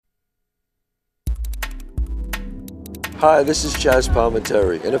Hi, this is Chaz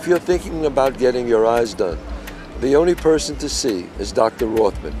Palminteri, and if you're thinking about getting your eyes done, the only person to see is Dr.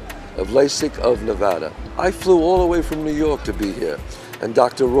 Rothman of LASIK of Nevada. I flew all the way from New York to be here, and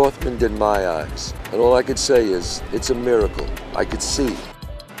Dr. Rothman did my eyes. And all I could say is, it's a miracle. I could see.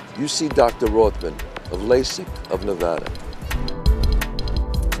 You see Dr. Rothman of LASIK of Nevada.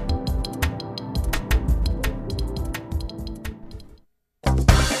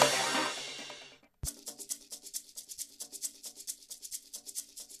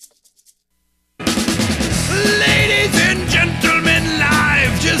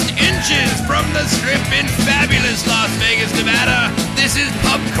 From the Strip in fabulous Las Vegas, Nevada, this is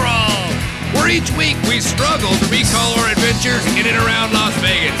Pub Crawl, where each week we struggle to recall our adventures in and around Las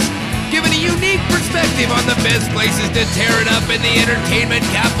Vegas, giving a unique perspective on the best places to tear it up in the entertainment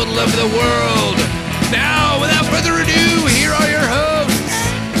capital of the world. Now, without further ado, here are your hosts,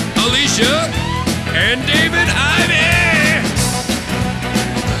 Alicia and David Ivey.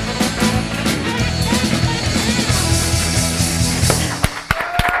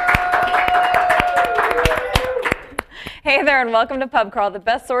 Hey there, and welcome to Pub Crawl, the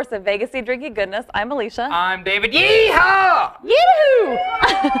best source of Vegas-y drinky goodness. I'm Alicia. I'm David. Yeehaw!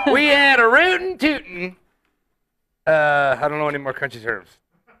 Yee-hoo! We had a rootin' tootin'. I don't know any more country terms.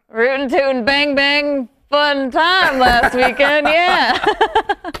 Rootin' tootin' bang bang fun time last weekend, yeah.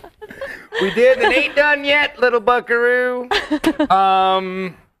 We did, and it ain't done yet, little buckaroo.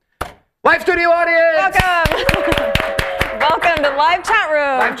 Live studio audience! Welcome! Welcome to live chat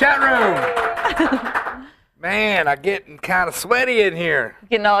room. Live chat room. Man, I'm getting kind of sweaty in here.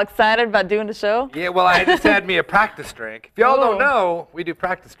 Getting all excited about doing the show? Yeah, well, I just had me a practice drink. If y'all don't know, we do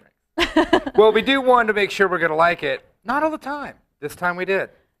practice drinks. Well, we do one to make sure we're going to like it. Not all the time. This time we did.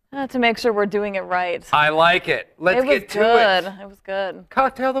 To make sure we're doing it right. I like it. Let's get to it. It was good.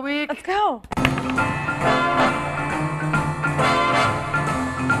 Cocktail of the week. Let's go.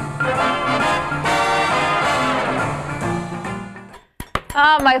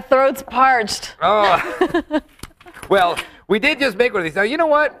 Ah, my throat's parched. Oh. Well, we did just make one of these. Now, you know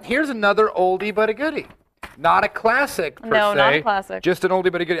what? Here's another oldie but a goodie. Not a classic, per se. No, not a classic. Just an oldie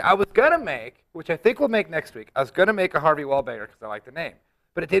but a goodie. I was going to make, which I think we'll make next week, I was going to make a Harvey Wallbanger because I like the name.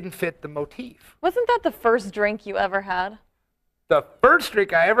 But it didn't fit the motif. Wasn't that the first drink you ever had? The first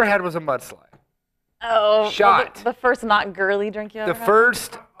drink I ever had was a mudslide. Oh, Shot. Well, the first not girly drink you ever The had?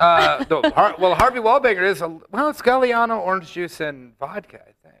 first, well, Harvey Wallbanger is, it's Galliano, orange juice, and vodka,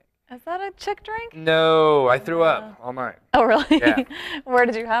 I think. Is that a chick drink? No, I threw up all night. Oh, really? Yeah. Where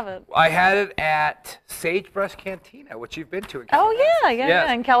did you have it? I had it at Sagebrush Cantina, which you've been to in Oh, California.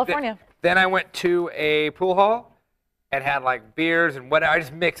 yeah, in California. Then I went to a pool hall and had like beers and whatever. I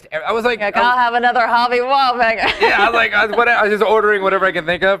just mixed. I was like, I'll have another Harvey Wallbanger. Yeah, I was just ordering whatever I can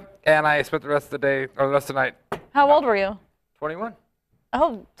think of, and I spent the rest of the day or the rest of the night. How old were you? 21.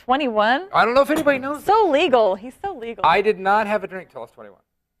 Oh, 21? I don't know if anybody knows. So legal. He's so legal. I did not have a drink till I was 21.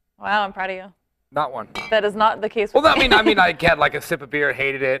 Wow, I'm proud of you. Not one. That is not the case. Well, I mean, I had like a sip of beer,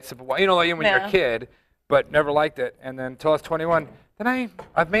 hated it, sip of wine, like when you're a kid, but never liked it, and then till I was 21, then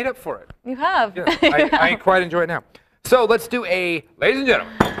I've made up for it. You have. Yeah, I quite enjoy it now. So let's do ladies and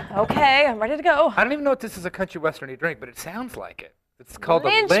gentlemen. Okay, I'm ready to go. I don't even know if this is a country westerny drink, but it sounds like it. It's called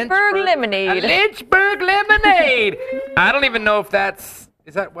Lynchburg Lemonade. A Lynchburg Lemonade. I don't even know if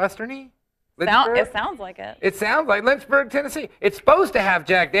is that westerny? It sounds like it. It sounds like Lynchburg, Tennessee. It's supposed to have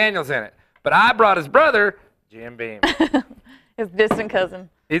Jack Daniels in it, but I brought his brother, Jim Beam. His distant cousin.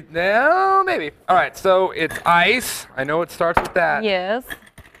 No, maybe. All right, so it's ice. I know it starts with that. Yes.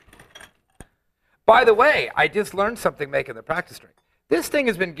 By the way, I just learned something making the practice drink. This thing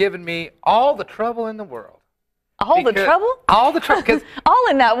has been giving me all the trouble in the world. All the trouble? All the trouble. All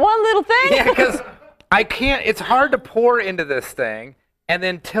in that one little thing? Yeah, because I can't, it's hard to pour into this thing and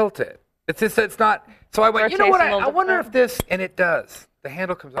then tilt it. It's not, so I went, you know what, I wonder if this, and it does. The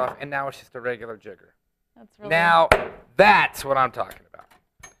handle comes off, and now it's just a regular jigger. That's really now, that's what I'm talking about.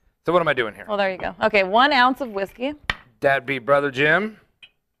 So what am I doing here? Well, there you go. Okay, 1 ounce of whiskey. That'd be Brother Jim.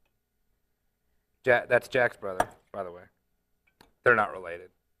 That's Jack's brother, by the way. They're not related.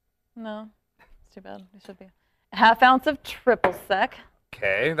 No, it's too bad. It should be. 1/2 ounce of triple sec.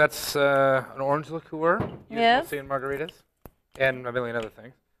 Okay, that's an orange liqueur. Yes. See in margaritas, and a million other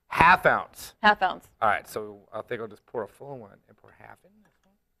things. 1/2 ounce. 1/2 ounce. All right, so I think I'll just pour a full one and pour half in this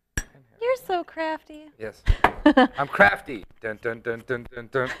one. You're so crafty. Yes, I'm crafty. Dun dun dun dun dun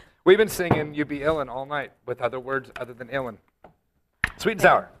dun. We've been singing "You Be Illin" all night with other words other than illin. Sweet and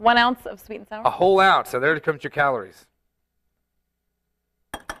sour. 1 ounce of sweet and sour. A whole ounce. So there comes your calories.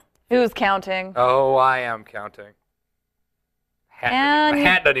 Who's counting? Oh, I am counting. And My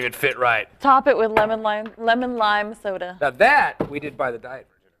hat doesn't even fit right. top it with lemon lime soda. Now that we did buy the diet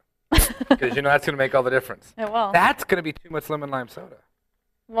version of, because that's going to make all the difference. It will. That's going to be too much lemon lime soda.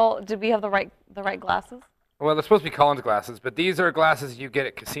 Well, did we have the right glasses? Well, they're supposed to be Collins glasses, but these are glasses you get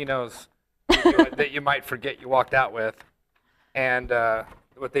at casinos that you might forget you walked out with, and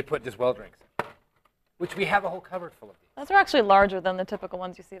what they put just well drinks, which we have a whole cupboard full of these. Those are actually larger than the typical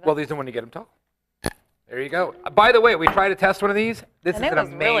ones you see. Well, these are when you get them tall. There you go. By the way, we tried to test one of these. This And is it an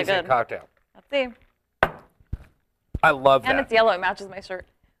was really amazing good. cocktail. Let's see. I love And that. it's yellow. It matches my shirt.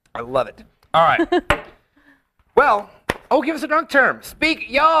 I love it. All right. Well, give us a drunk term. Speak,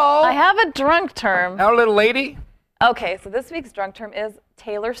 y'all. I have a drunk term. Our little lady. Okay, so this week's drunk term is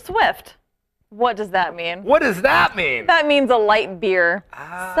Taylor Swift. What does that mean? What does that mean? That means a light beer.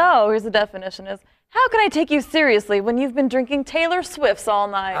 Ah. So here's the definition: is how can I take you seriously when you've been drinking Taylor Swift's all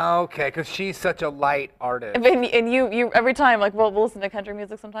night? Okay, because she's such a light artist. And you every time, like we'll listen to country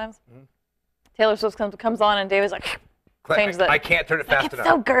music sometimes. Mm-hmm. Taylor Swift comes on and David's like, change that. I can't turn it Like, fast it's enough.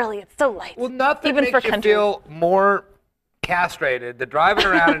 so girly. It's so light. Well, nothing even makes for you country. feel more castrated than driving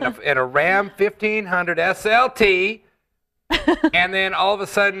around in a Ram 1500 SLT, and then all of a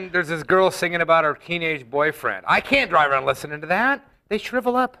sudden there's this girl singing about her teenage boyfriend. I can't drive around listening to that. They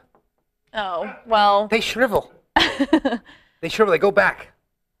shrivel up. Oh well. They shrivel. They shrivel. They go back.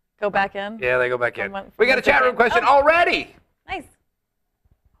 Go back in. Yeah, they go back in. From We got a one chat room second. question Oh. already. Nice.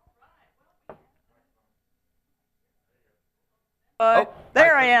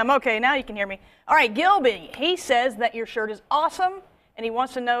 There I am. Okay, now you can hear me. All right, Gilby, he says that your shirt is awesome, and he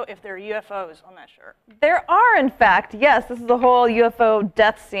wants to know if there are UFOs on that shirt. There are, in fact, yes. This is the whole UFO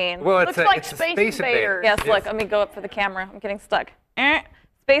death scene. Well, Looks like it's a Space Space Invaders. Yes, look, let me go up for the camera. I'm getting stuck.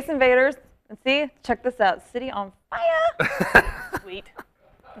 Space Invaders. And see, check this out. City on fire. Sweet.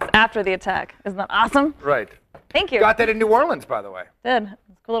 It's after the attack. Isn't that awesome? Right. Thank you. Got that in New Orleans, by the way. Did.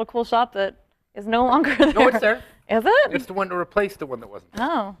 It's a little cool shop that is no longer there. No, it's there. Is it? It's the one to replace the one that wasn't there.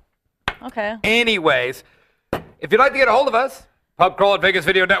 Oh, okay. Anyways, if you'd like to get a hold of us, pubcrawl at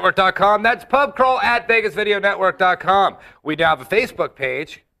vegasvideonetwork.com. That's pubcrawl at vegasvideonetwork.com. We now have a Facebook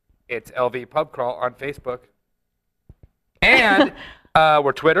page. It's LV Pubcrawl on Facebook. And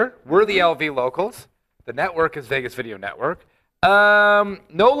we're Twitter. We're the LV Locals. The network is Vegas Video Network. No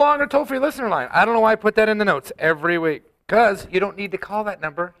longer toll-free listener line. I don't know why I put that in the notes every week. Because you don't need to call that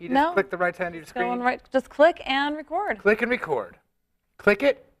number. You just No. click the right hand of your screen. Going right. Just click and record. Click and record. Click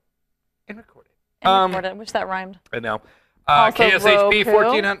it and record it. And record it. Wish that rhymed. I know. Also KSHP Roku.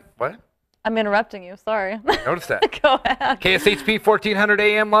 1400. What? I'm interrupting you. Sorry. Notice that. Go ahead. KSHP 1400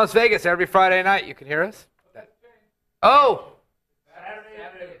 AM Las Vegas every Friday night. You can hear us. Oh.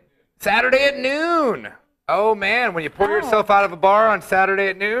 Saturday at noon. Oh, man. When you pour yourself out of a bar on Saturday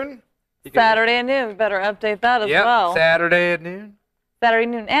at noon. you can- Saturday at noon. We better update that as Yep. well. Saturday at noon. Saturday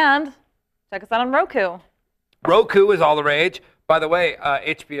noon. And check us out on Roku. Roku is all the rage. By the way,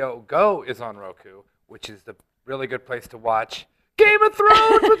 HBO Go is on Roku, which is the really good place to watch Game of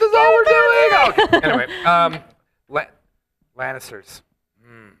Thrones, which is all we're doing. Okay. Anyway, Lannisters.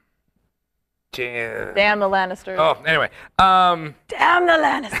 Damn the Lannisters. Oh, anyway. Damn the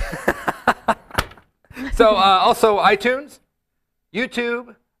Lannisters. So also iTunes,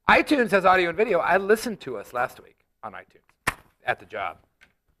 YouTube. iTunes has audio and video. I listened to us last week on iTunes at the job.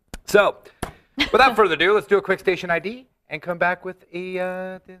 So without further ado, let's do a quick station ID and come back with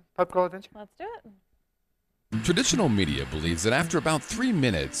the pub crawl adventure. Let's do it. Traditional media believes that after about 3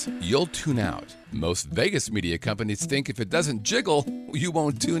 minutes, you'll tune out. Most Vegas media companies think if it doesn't jiggle, you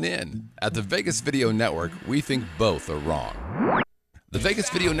won't tune in. At the Vegas Video Network, we think both are wrong. The Vegas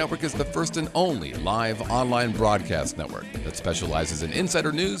Video Network is the first and only live online broadcast network that specializes in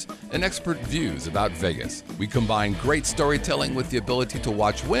insider news and expert views about Vegas. We combine great storytelling with the ability to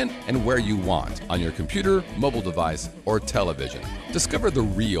watch when and where you want on your computer, mobile device, or television. Discover the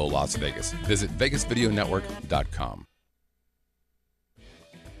real Las Vegas. Visit vegasvideonetwork.com.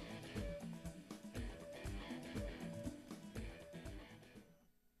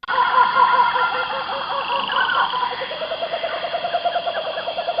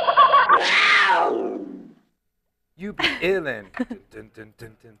 You be illin'. Dun, dun, dun,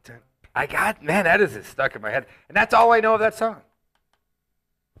 dun, dun, dun. Man, that is stuck in my head. And that's all I know of that song.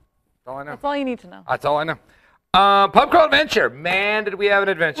 That's all I know. That's all you need to know. That's all I know. Pub crawl adventure. Man, did we have an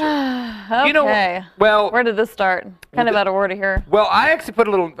adventure. Okay. You know, well, Where did this start? Kind of out of order here. well, I actually put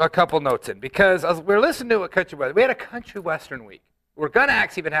a couple notes in because we were listening to a country western. We had a country western week. We're going to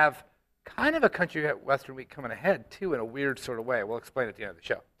actually even have kind of a country western week coming ahead, too, in a weird sort of way. We'll explain at the end of the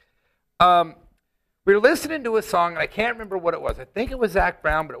show. We were listening to a song, and I can't remember what it was. I think it was Zac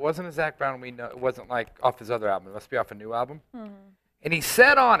Brown, but it wasn't a Zac Brown. We know it wasn't like off his other album. It must be off a new album. And he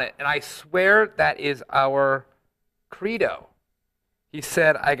said on it, and I swear that is our credo. He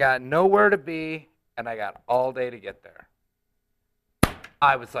said, "I got nowhere to be, and I got all day to get there."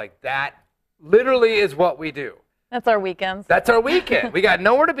 I was like, that literally is what we do. That's our weekends. That's our weekend. We got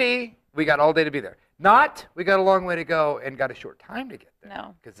nowhere to be. We got all day to be there. Not, we got a long way to go and got a short time to get there.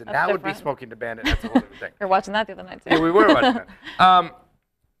 No, Because that's that would be different. Smoking the Bandit. That's a whole different thing. We were watching that the other night, too. Yeah, we were watching that.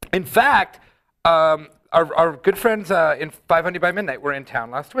 In fact, our good friends in 500 by Midnight were in town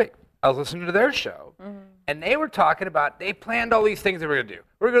last week. I was listening to their show, and they were talking about, they planned all these things they were going to do.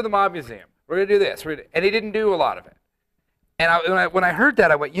 We're going to go to the Mob Museum. We're going to do this. And they didn't do a lot of it. And when I heard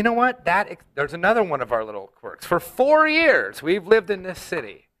that, I went, you know what? There's another one of our little quirks. For 4 years, we've lived in this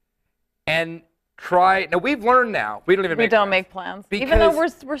city and now we've learned now, we don't even We make don't plans. make plans. Even though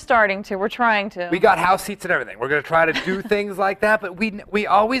we're starting to. We're trying to. We got house seats and everything. We're going to try to do things like that, but we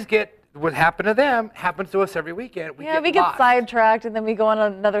always get what happened to them happens to us every weekend. We we get get lost. sidetracked, and then we go on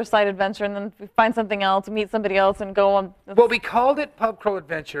another side adventure, and then we find something else, meet somebody else, and go on. Well, we called it Pub Crawl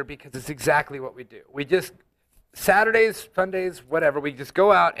Adventure because it's exactly what we do. We just, Saturdays, Sundays, whatever, we just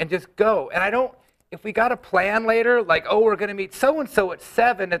go out and just go. And if we got a plan later, like, oh, we're going to meet so-and-so at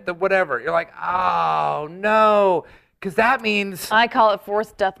 7 at the whatever, you're like, oh, no, because that means... I call it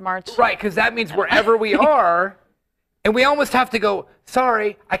forced death march. Right, because that means wherever we are, and we almost have to go,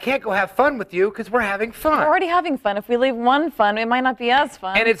 sorry, I can't go have fun with you because we're having fun. We're already having fun. If we leave one fun, it might not be as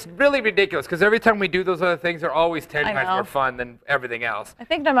fun. And it's really ridiculous because every time we do those other things, they're always 10 I times know. more fun than everything else. I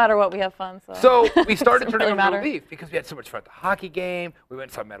think no matter what, we have fun. So we started Doesn't turning really over matter. a leaf because we had so much fun at the hockey game. We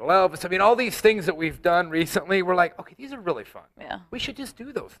went and saw Metal Elvis. I mean, all these things that we've done recently, we're like, okay, these are really fun. Yeah. We should just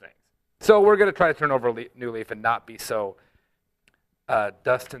do those things. So we're going to try to turn over a new leaf and not be so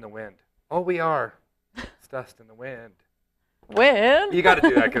dust in the wind. Oh, we are. It's dust in the wind. Win. You got to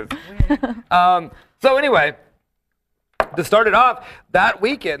do that because. So anyway, to start it off,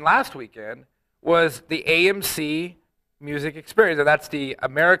 last weekend, was the AMC Music Experience, and that's the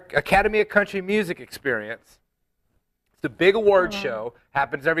Academy of Country Music Experience. It's a big award show,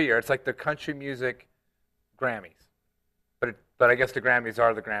 happens every year. It's like the country music Grammys, but I guess the Grammys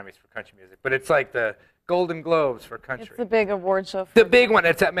are the Grammys for country music. But it's like the Golden Globes for country. It's a big award show. The big one.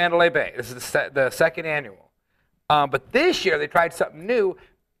 It's at Mandalay Bay. This is the second annual. But this year they tried something new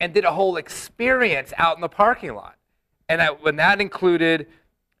and did a whole experience out in the parking lot. And that included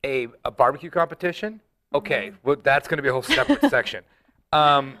a barbecue competition. Okay, well, that's going to be a whole separate section.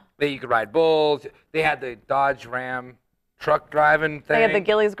 You could ride bulls. They had the Dodge Ram truck driving thing. They had the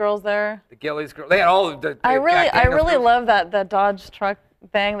Gillies girls there. The Gillies girl. They had all of the. I Jack Daniels really girls. love that Dodge truck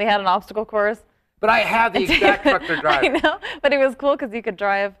thing. They had an obstacle course. But I have the exact truck they're driving. I know, but it was cool because you could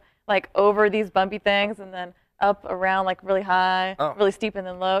drive like over these bumpy things and then up around like really high, really steep and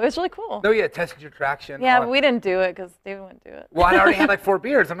then low. It was really cool. No, yeah, testing your traction. Yeah, but we didn't do it because David wouldn't do it. Well, I already had like 4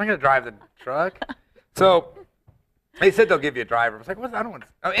 beers. I'm not going to drive the truck. So they said they'll give you a driver. I was like, what? I don't want to.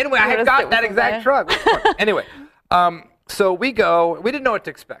 Oh, anyway, I had got that exact truck. Anyway, so we go. We didn't know what to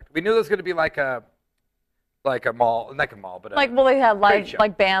expect. We knew there was going to be like a mall, not a mall, but They had live show.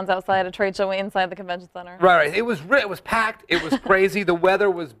 like bands outside a trade show inside the convention center. Right. It was packed. It was crazy. The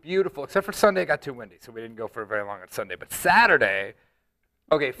weather was beautiful, except for Sunday. It got too windy, so we didn't go for very long on Sunday. But Saturday,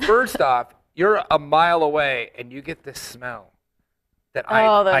 okay. First off, you're a mile away, and you get this smell that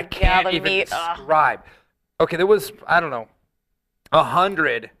I can't the even meat. describe. Okay, there was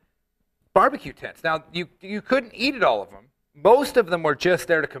 100 barbecue tents. Now you couldn't eat at all of them. Most of them were just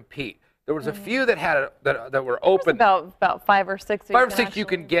there to compete. There was a few that had that were open. About 5 or 6. You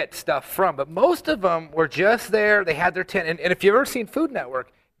can get stuff from, but most of them were just there. They had their tent, and if you've ever seen Food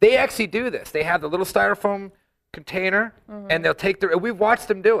Network, they actually do this. They have the little styrofoam container, and they'll take we've watched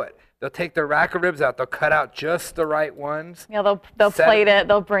them do it. They'll take their rack of ribs out. They'll cut out just the right ones. Yeah, they'll plate it.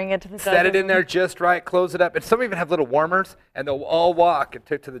 They'll bring it to the judges. Set it in there just right. Close it up, and some even have little warmers, and they'll all walk and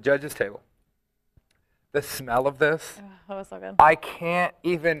take to the judges' table. The smell of this, That was so good. I can't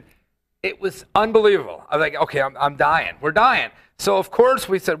even. It was unbelievable. I was like, okay, I'm dying. We're dying. So, of course,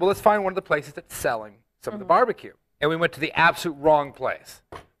 we said, well, let's find one of the places that's selling some of the barbecue. And we went to the absolute wrong place.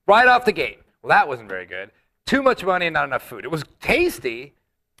 Right off the gate. Well, that wasn't very good. Too much money and not enough food. It was tasty.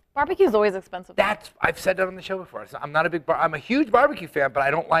 Barbecue's always expensive. I've said that on the show before. I'm a huge barbecue fan, but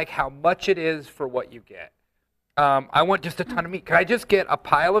I don't like how much it is for what you get. I want just a ton of meat. Can I just get a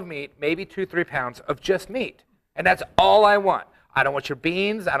pile of meat, maybe 2-3 pounds of just meat? And that's all I want. I don't want your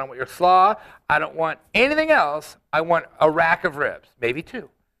beans. I don't want your slaw. I don't want anything else. I want a rack of ribs, maybe 2.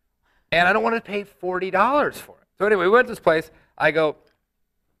 And I don't want to pay $40 for it. So anyway, we went to this place. I go,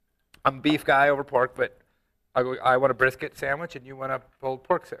 I'm a beef guy over pork, but I want a brisket sandwich, and you want a pulled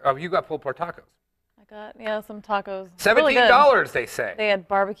pork. You got pulled pork tacos. I got some tacos. Really good. $17, they say. They had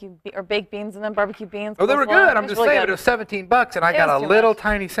barbecue or baked beans and then barbecue beans. Oh, they were coleslaw. good. I'm just really saying, good. it was $17, and I It got was a too little much.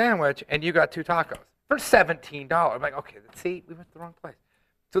 tiny sandwich, and you got 2 tacos for $17. I'm like, okay, see, we went to the wrong place.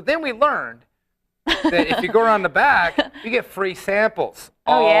 So then we learned that if you go around the back, you get free samples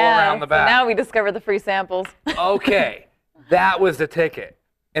all around the back. So now we discovered the free samples. Okay, that was the ticket.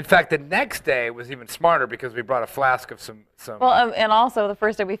 In fact, the next day was even smarter because we brought a flask of some. Well, and also the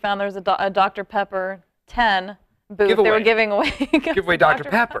first day we found there was a Dr. Pepper 10 booth. Giveaway. They were giving away. Give away Dr.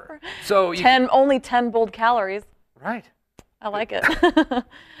 Pepper. So only 10 bold calories. Right. I like it.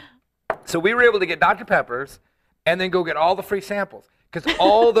 So we were able to get Dr. Peppers, and then go get all the free samples because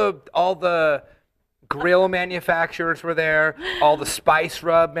all the grill manufacturers were there, all the spice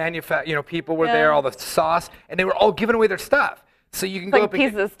rub people were there, all the sauce, and they were all giving away their stuff. So you can go up and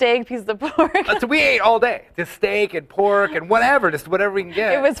pieces of steak, pieces of pork. So we ate all day, just steak and pork and whatever we can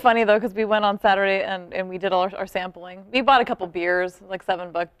get. It was funny though because we went on Saturday and we did all our sampling. We bought a couple beers, like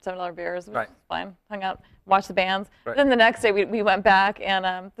 $7 beers. Which Right. was fine. Hung out, watched the bands. Right. Then the next day we went back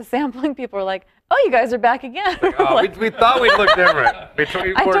and the sampling people were like, "Oh, you guys are back again." Oh, Like, we thought we'd look different. We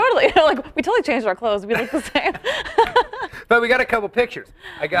totally changed our clothes. We look the same. But we got a couple pictures.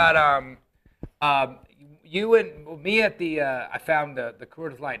 I got you and me at the. I found the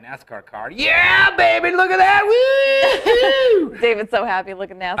Coors Light NASCAR car. Yeah, baby, look at that! Woo! David's so happy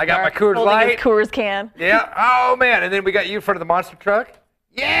looking NASCAR. I got my Coors holding Light. his Coors can. Yeah. Oh man! And then we got you in front of the monster truck.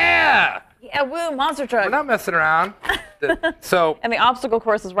 Yeah. Yeah, woo, monster truck. We're not messing around. So. And the obstacle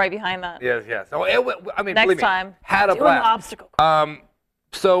course is right behind that. Yes. So I mean, Next believe me, time, had a Doing the blast. obstacle course.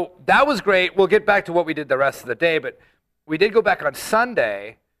 So that was great. We'll get back to what we did the rest of the day, but we did go back on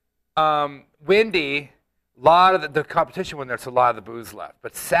Sunday. Windy, a lot of the competition went there, so a lot of the booze left.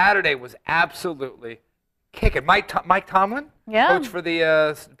 But Saturday was absolutely kicking. Mike Tomlin, Yeah. coach for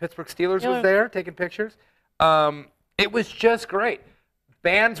the Pittsburgh Steelers, was there taking pictures. It was just great.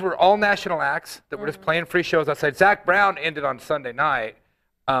 Bands were all national acts that were just playing free shows outside. Zach Brown ended on Sunday night,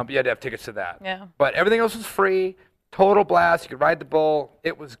 but you had to have tickets to that. Yeah. But everything else was free. Total blast. You could ride the bull.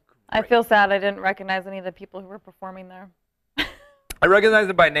 It was great. I feel sad I didn't recognize any of the people who were performing there. I recognized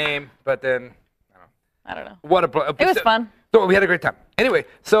them by name, but then I don't know. It was fun. So we had a great time. Anyway,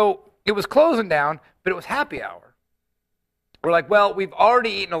 so it was closing down, but it was happy hour. We're like, well, we've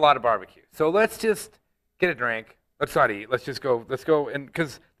already eaten a lot of barbecue, so let's just get a drink. Let's not eat. Let's go, and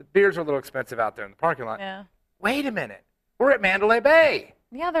because the beers are a little expensive out there in the parking lot. Yeah. Wait a minute, we're at Mandalay Bay.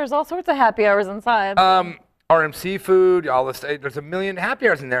 Yeah, there's all sorts of happy hours inside. RM Seafood, all this. There's a million happy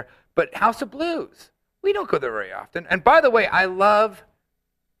hours in there, but House of Blues, we don't go there very often. And by the way, I love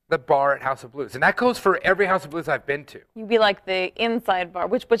the bar at House of Blues, and that goes for every House of Blues I've been to. You'd be like the inside bar.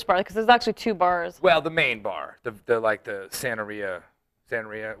 Which bar? Because there's actually 2 bars. Well, the main bar, the Santeria.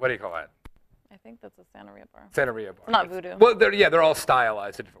 What do you call that? I think that's a Santeria bar. Santeria bar. It's not Voodoo. Well, they're all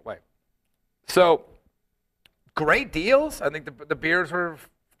stylized a different way. So, great deals. I think the beers were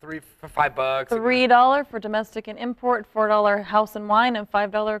 $5. $3 for domestic and import, $4 house and wine, and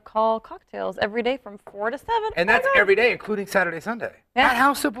 $5 call cocktails every day from 4 to 7. And that's every day, including Saturday, Sunday. Yeah. At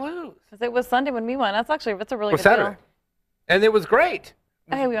House of Blues. Because it was Sunday when we went. That's a really good Saturday. deal. And it was great.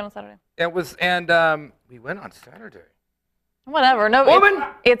 Oh, hey, we went on Saturday. It was, we went on Saturday. Whatever. No, Woman!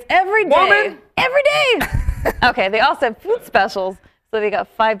 It's every day. Woman! Every day. Okay, they also have food specials. So they got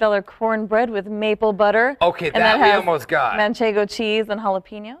 $5 cornbread with maple butter. Okay, and that we has almost got. Manchego cheese and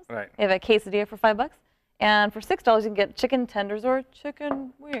jalapenos. Right. They have a quesadilla for $5. And for $6, you can get chicken tenders or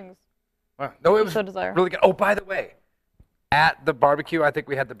chicken wings. Wow. No, it was So desire. really good. Oh, by the way, at the barbecue, I think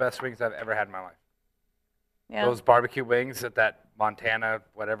we had the best wings I've ever had in my life. Yeah. Those barbecue wings at that Montana,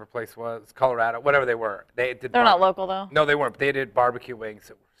 whatever place was, Colorado, whatever they were. They're not local, though. No, they weren't. They did barbecue wings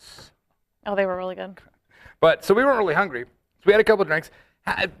that were Oh, they were really good. But, so we weren't really hungry. So we had a couple of drinks.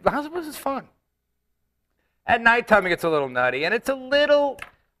 The House of Blues is fun. At nighttime, it gets a little nutty, and it's a little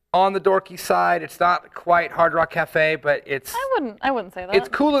on the dorky side. It's not quite Hard Rock Cafe, but it's... I wouldn't say that. It's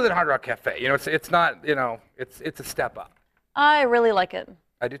cooler than Hard Rock Cafe. You know, it's not, it's a step up. I really like it.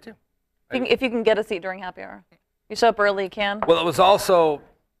 I do too. If you can get a seat during happy hour. You show up early, you can. Well, it was also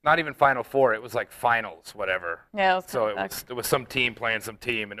not even Final Four. It was like finals, whatever. Yeah, it was So kinda it was some team playing some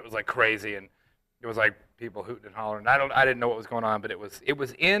team, and it was like crazy, and it was like people hooting and hollering. I didn't know what was going on, but it was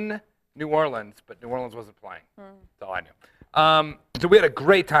in New Orleans, but New Orleans wasn't playing. That's all I knew. So we had a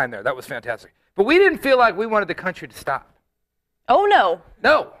great time there. That was fantastic. But we didn't feel like we wanted the country to stop. Oh, no.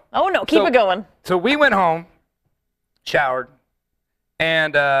 No. Oh, no. Keep it going. So we went home, showered,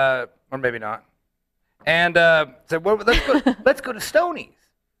 and or maybe not, and said, well, let's go to Stoney's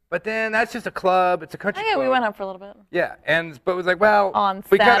But then that's just a club. It's a country Oh, yeah, club. we went out for a little bit. Yeah, but it was like, well. On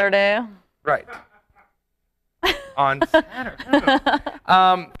we kinda- Saturday. Right. On Saturday.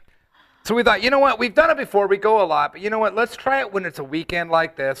 So we thought, you know what? We've done it before. We go a lot. But you know what? Let's try it when it's a weekend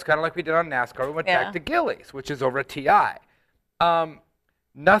like this, kind of like we did on NASCAR. We went back to Gilley's, which is over at TI.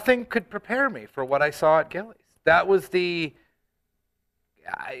 Nothing could prepare me for what I saw at Gilley's. That was I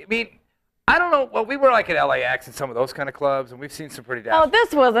mean, I don't know. Well, we were like at LAX and some of those kind of clubs, and we've seen some pretty Oh,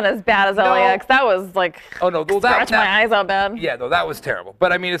 this wasn't as bad as LAX. That was like, oh, no, well, scratch my eyes out bad. Yeah, no, that was terrible.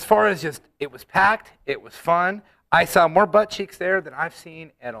 But I mean, as far as just, it was packed, it was fun. I saw more butt cheeks there than I've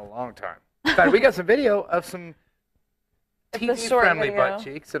seen in a long time. In fact, we got some video of some TV-friendly butt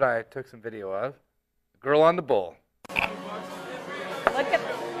cheeks that I took some video of. Girl on the bull. Look at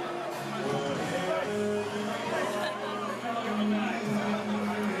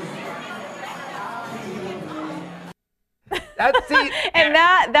and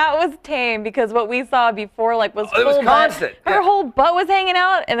that was tame because what we saw before was it was full constant. butt. Her whole butt was hanging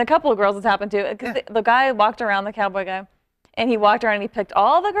out, and a couple of girls it's happened to. Because the guy walked around, the cowboy guy, and he walked around and he picked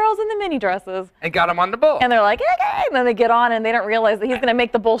all the girls in the mini dresses and got them on the bull. And they're like, okay. And then they get on and they don't realize that he's going to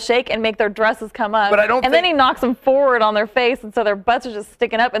make the bull shake and make their dresses come up. But I don't. And then he knocks them forward on their face, and so their butts are just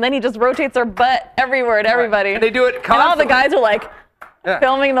sticking up. And then he just rotates their butt everywhere to everybody. And they do it constantly. And all the guys are like. Yeah.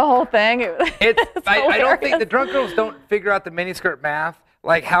 Filming the whole thing. I don't think the drunk girls don't figure out the miniskirt math.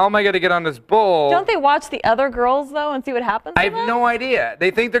 Like, how am I going to get on this bull? Don't they watch the other girls, though, and see what happens? I have no idea.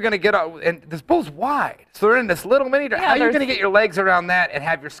 They think they're going to get on, and this bull's wide. So they're in this little mini dress. How are you going to get your legs around that and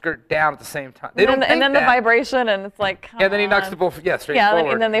have your skirt down at the same time? They don't think and then that. The vibration, and it's like, come then he knocks the bull, straight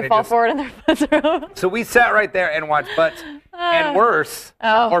forward. And then they fall forward and their butts are up. So we sat right there and watched butts, and worse,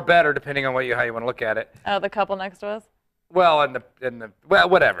 or better, depending on how you want to look at it. Oh, the couple next to us? Well, well,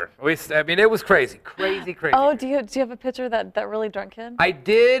 whatever. I mean, it was crazy. Oh, do you have a picture of that really drunk kid? I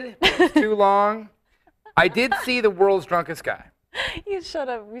did. It was too long. I did see the world's drunkest guy. You should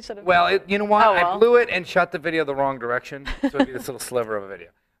have. We should have. Well, you know what? I blew it and shot the video the wrong direction, so it'd be this little sliver of a video.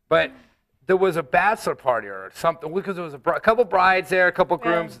 But there was a bachelor party or something because there was a couple brides there, a couple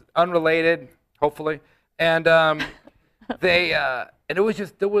grooms, unrelated, hopefully, and they. And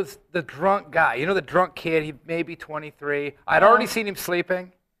there was the drunk guy. You know, the drunk kid, he may be 23. I'd already seen him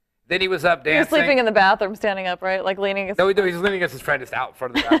sleeping. Then he was up dancing. He was sleeping in the bathroom, standing up, right? Like leaning against. No, he was leaning against his friend just out in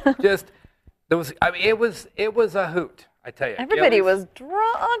front of the bathroom. It was a hoot, I tell you. Everybody was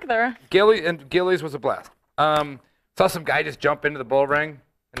drunk there. Gilley's was a blast. Saw some guy just jump into the bull ring,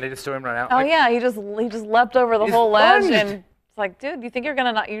 and they just saw him run out. Oh, yeah, he just leapt over the whole ledge and... It's like, dude, you think you're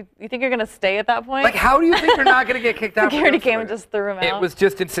gonna stay at that point? Like, how do you think you're not gonna get kicked out? Security came and just threw him out. It was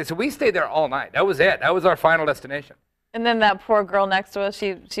just insane. So we stayed there all night. That was it. That was our final destination. And then that poor girl next to us,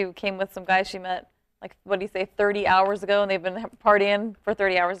 she came with some guy she met, like, what do you say, 30 hours ago, and they've been partying for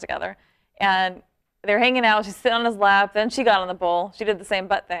 30 hours together. And they're hanging out. She's sitting on his lap. Then she got on the bull. She did the same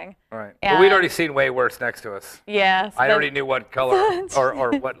butt thing. Right. But we'd already seen way worse next to us. Yeah. So I already knew what color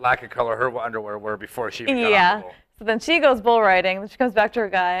or what lack of color her underwear were before she even got on the bull. So then she goes bull riding, then she comes back to her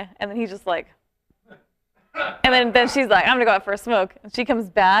guy, and then he's just like, and then she's like, I'm gonna go out for a smoke. And she comes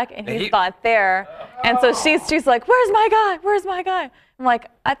back, and he's not there. And so she's like, where's my guy? Where's my guy? I'm like,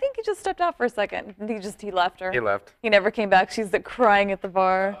 I think he just stepped out for a second. And he left her. He left. He never came back. She's like crying at the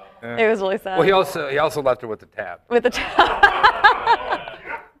bar. It was really sad. Well, he also left her with the tab. With the tab.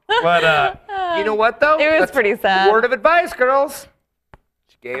 But you know what though? It was pretty sad. Word of advice, girls.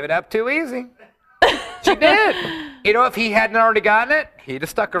 She gave it up too easy. She did. You know, if he hadn't already gotten it, he'd have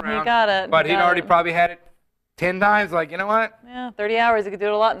stuck around. He got it. But he'd already probably had it 10 times. Like, you know what? Yeah, 30 hours. You could do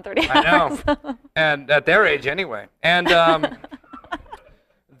it a lot in 30 hours. I know. And at their age, anyway. And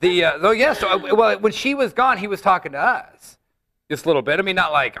when she was gone, he was talking to us just a little bit. I mean,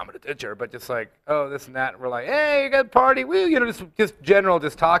 not like I'm gonna ditch her, but just like, oh, this and that. And we're like, hey, you got a party? Woo, you know, just general,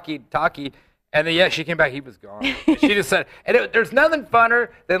 just talky. And then she came back. He was gone. She just said, and there's nothing funner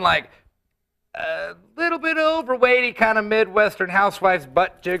than like. A little bit overweighty kind of Midwestern housewife's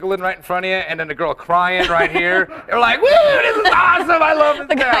butt jiggling right in front of you, and then the girl crying right here. They're like, woo, this is awesome, I love this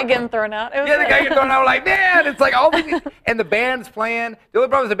The guy getting thrown out. The guy getting thrown out. We're like, man, it's like all these, and the band's playing. The only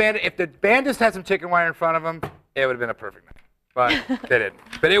problem is the band, if the band just had some chicken wire in front of them, it would have been a perfect night. But they didn't.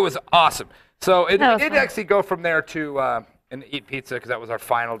 But it was awesome. So we did actually go from there to and eat pizza because that was our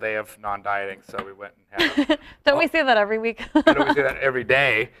final day of non-dieting. So we went and had Don't we say that every week? Don't we say that every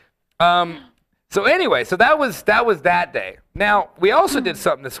day? So anyway, so that was that day. Now, we also did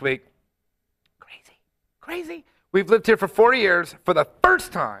something this week. Crazy. We've lived here for 4 years. For the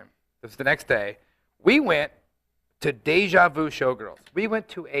first time, this was the next day, we went to Deja Vu Showgirls. We went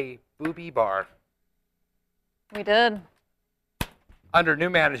to a booby bar. We did. under new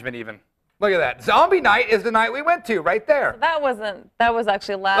management even. Look at that. Zombie Night is the night we went to, right there. That was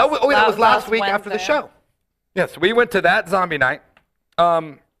actually last. That was last week after the Wednesday. show. Yes, we went to that Zombie Night.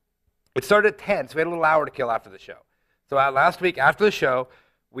 It started at 10, so we had a little hour to kill after the show. So last week after the show,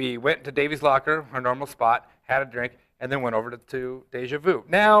 we went to Davy's Locker, our normal spot, had a drink, and then went over to Deja Vu.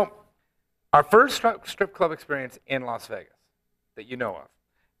 Now, our first strip club experience in Las Vegas that you know of.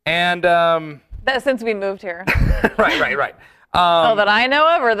 And That since we moved here. right. That I know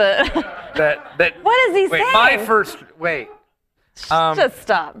of, or the. That. What is he wait, saying? my first. Wait. Just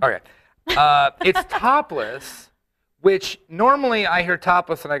stop. Okay. It's topless, which normally I hear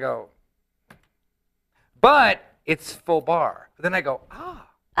topless and I go, but it's full bar. But then I go, ah.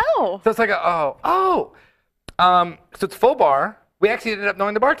 Oh. So it's like oh. So it's full bar. We actually ended up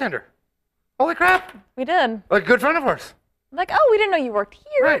knowing the bartender. Holy crap. We did. Like a good friend of ours. Like, oh, we didn't know you worked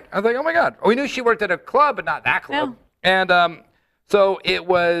here. Right. I was like, oh my God. We knew she worked at a club, but not that club. And so it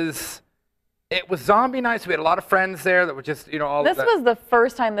was Zombie Night. So we had a lot of friends there that were just, all This was the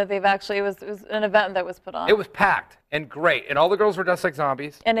first time that they've actually, it was an event that was put on. It was packed and great. And all the girls were dressed like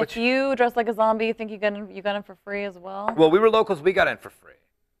zombies. And if you dress like a zombie, you think you got in for free as well? Well, we were locals. We got in for free.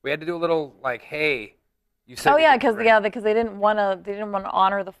 We had to do a little like, hey, you said. Oh yeah, because they didn't want to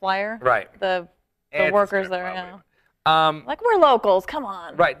honor the flyer. Right. The And workers strip there. club, Yeah. Like we're locals. Come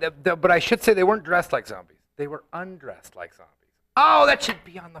on. Right. But I should say they weren't dressed like zombies. They were undressed like zombies. Oh, that should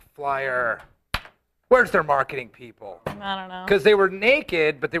be on the flyer. Where's their marketing people? I don't know. Because they were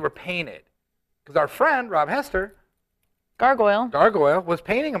naked, but they were painted. Because our friend Rob Hester, Gargoyle. was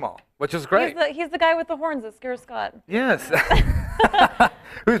painting them all, which is great. He's the guy with the horns that scares Scott. Yes.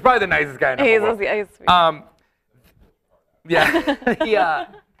 Who's probably the nicest guy in the whole world. He's sweet. Yeah.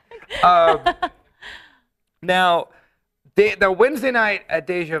 Yeah. Now, the Wednesday night at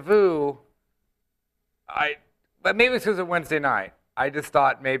Deja Vu, but maybe it's because of Wednesday night. I just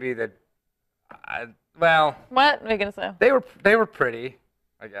thought maybe that, What are you gonna say? they were pretty,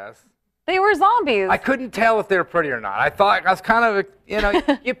 I guess. They were zombies. I couldn't tell if they were pretty or not. I thought I was kind of,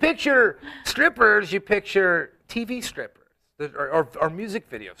 you picture strippers, you picture TV strippers or music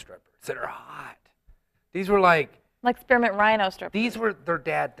video strippers that are hot. These were like Spearmint Rhino strippers. these were their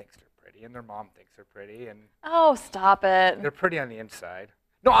dad thinks they're pretty and their mom thinks they're pretty and Oh, stop it. they're pretty on the inside.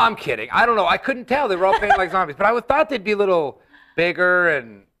 No, I'm kidding. I don't know. I couldn't tell. They were all painted like zombies, but I thought they'd be a little bigger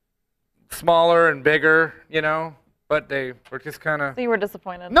and smaller and bigger, But they were just kind of. So you were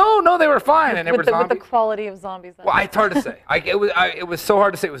disappointed. No, they were fine, and they were with zombies. the quality of zombies. Well, it's hard to say. It was so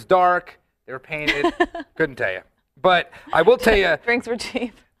hard to say. It was dark. They were painted. Couldn't tell you. But I will tell you, Drinks were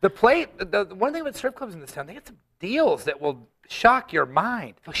cheap. the one thing with strip clubs in this town, they got some deals that will shock your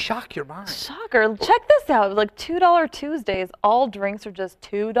mind. They'll shock your mind. Shocker. Check this out. Like $2 Tuesdays, all drinks are just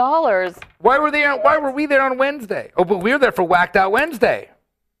 $2. Why were we there on Wednesday? Oh, but we were there for Whacked Out Wednesday.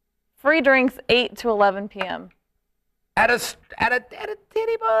 Free drinks 8 to 11 p.m. At a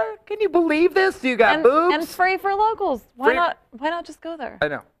titty bar? Can you believe this? You got boobs? And free for locals. Why Free- not just go there? I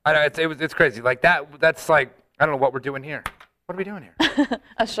know. It's crazy. Like that. That's like I don't know what we're doing here. What are we doing here?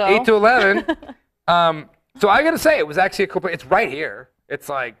 A show. 8 to 11. So I gotta say, it was actually a cool place. It's right here. It's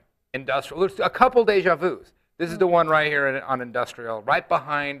like industrial. There's a couple Deja Vus. This is the one right here on Industrial, right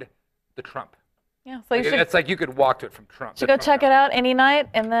behind the Trump. Yeah. So you should. It's like you could walk to it from Trump. Should go check it out any night,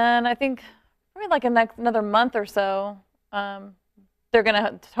 and then I think probably like another month or so, they're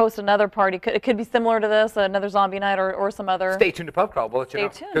gonna host another party. It could be similar to this, another zombie night or some other. Stay tuned to Pub Crawl. We'll let you know.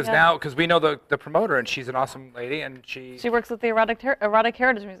 Stay tuned, Because we know the promoter, and she's an awesome lady, and she works at the Erotic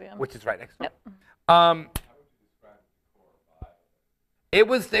Heritage Museum. which is right next door. Yep. It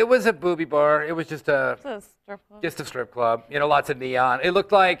was a booby bar. It was just a strip club. Lots of neon. It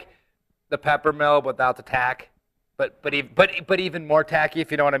looked like the Peppermill without the tack, but even more tacky,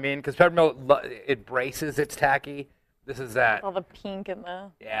 if you know what I mean. Because Peppermill it braces its tacky. This is that. All the pink and the.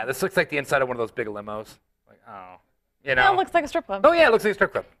 Yeah, this looks like the inside of one of those big limos. Like Yeah, it looks like a strip club. Oh yeah, it looks like a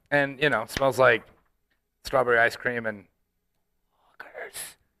strip club, and smells like strawberry ice cream and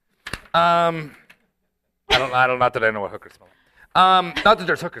hookers. I don't. Not that I know what hookers smell like. Not that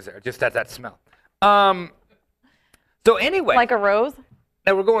there's hookers there, just that smell. So anyway. Like a rose?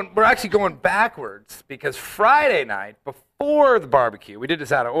 Now we're actually going backwards because Friday night, before the barbecue, we did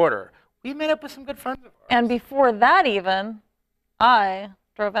this out of order. We met up with some good friends of ours. And before that even, I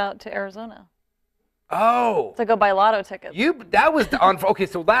drove out to Arizona Oh. to go buy lotto tickets. That was okay,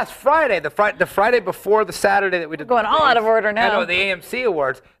 so last Friday, the Friday before the Saturday that we did. Going all out of order now. I know, the AMC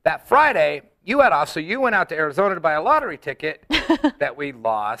Awards. That Friday, you had off, so you went out to Arizona to buy a lottery ticket that we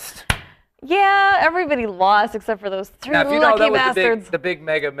lost. Yeah, everybody lost except for those three Now, if you know, lucky that was bastards. the big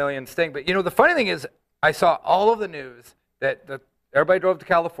Mega Millions thing. But the funny thing is, I saw all of the news that the Everybody drove to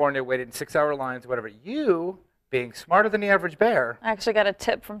California, waited in 6-hour lines, whatever. You, being smarter than the average bear. I actually got a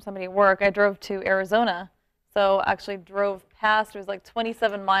tip from somebody at work. I drove to Arizona. So actually drove past, it was like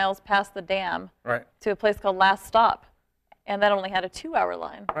 27 miles past the dam Right. to a place called Last Stop. And that only had a 2-hour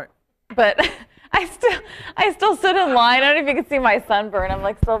line. Right. But I still stood in line. I don't know if you can see my sunburn. I'm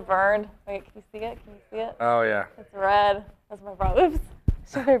like still burned. Wait, can you see it? Can you see it? Oh, yeah. It's red. That's my bra. Oops.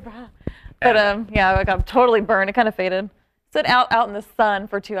 So very brown. But yeah, I got totally burned. It kind of faded. Stood out in the sun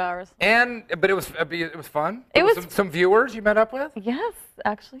for 2 hours. But it was fun. It was some viewers you met up with. Yes,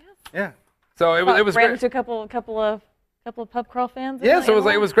 actually yes. Yeah. So it was ran great. into a couple of pub crawl fans. Yeah. So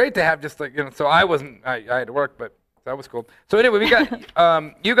it was great to have just like So I had to work, but that was cool. So anyway, we got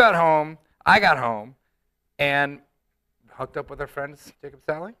you got home, I got home, and hooked up with our friends Jacob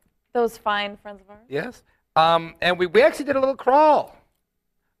Sally. Those fine friends of ours. Yes. And we actually did a little crawl,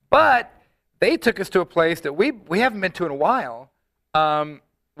 but they took us to a place that we haven't been to in a while,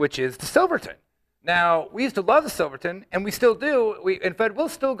 which is the Silverton. Now, we used to love the Silverton, and we still do. In fact, we'll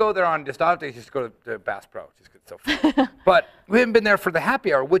still go there on just off days just to go to Bass Pro, just 'cause it's so fun. But we haven't been there for the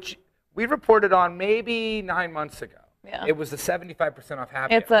happy hour, which we reported on maybe 9 months ago. Yeah. It was the 75% off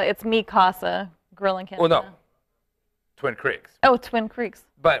happy hour. It's Mi Casa Grill in Canada. Well, no, Twin Creeks. Oh, Twin Creeks.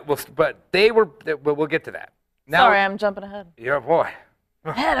 But we'll get to that. Now, Sorry, I'm jumping ahead. Yeah, boy.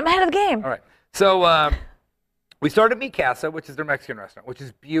 I'm ahead of the game. All right. So we started Mi Casa, which is their Mexican restaurant, which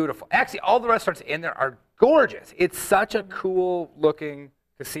is beautiful. Actually, all the restaurants in there are gorgeous. It's such a cool-looking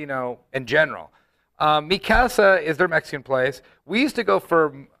casino in general. Mi Casa is their Mexican place. We used to go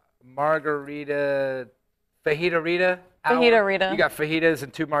for fajita Rita. Fajita Rita. You got fajitas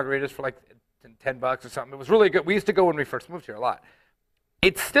and 2 margaritas for like $10 or something. It was really good. We used to go when we first moved here a lot.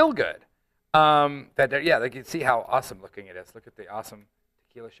 It's still good. Like you can see how awesome looking it is. Look at the awesome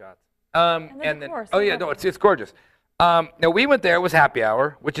tequila shots. It's gorgeous. Now we went there. It was happy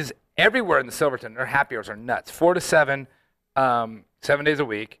hour, which is everywhere in the Silverton. Their happy hours are nuts. 4 to 7, 7 days a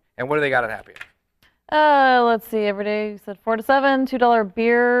week. And what do they got at happy hour? Let's see. Every day you said 4 to 7, $2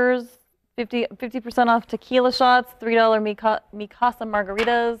 beers, 50% off tequila shots, $3 Mi Casa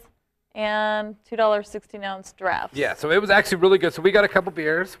margaritas, and $2 16-ounce drafts. Yeah, so it was actually really good. So we got a couple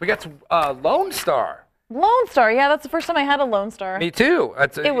beers. We got some Lone Star. Lone Star, yeah, that's the first time I had a Lone Star. Me too.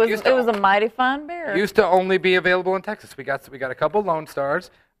 It was a mighty fun beer. Used to only be available in Texas. We got a couple Lone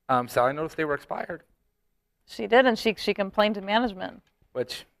Stars. Sally noticed they were expired. She did, and she complained to management.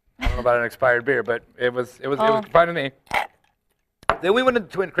 Which I don't know about an expired beer, but it was fine to me. Then we went to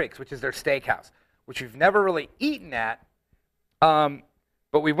Twin Creeks, which is their steakhouse, which we've never really eaten at.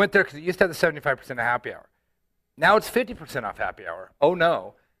 But we went there because it used to have the 75% of happy hour. Now it's 50% off happy hour. Oh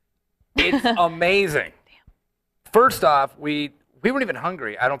no, it's amazing. First off, we weren't even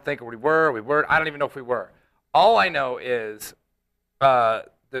hungry. I don't think we were. I don't even know if we were. All I know is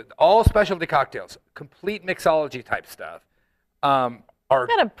all specialty cocktails, complete mixology type stuff. They've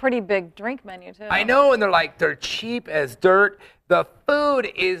got a pretty big drink menu too. I know, and they're cheap as dirt. The food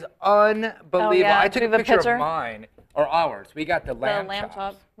is unbelievable. Oh, yeah. I took a picture of mine or ours. We got the lamb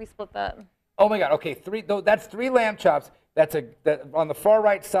chops. We split that. Oh my God! Okay, that's 3 lamb chops. On the far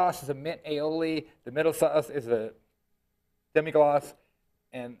right sauce is a mint aioli. The middle sauce is a demi-glace,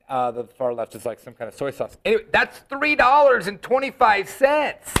 and the far left is like some kind of soy sauce. Anyway, that's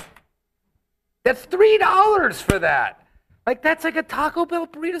 $3.25. That's $3 for that. Like that's like a Taco Bell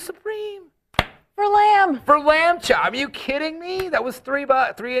burrito supreme. For lamb. For lamb chop. Are you kidding me? That was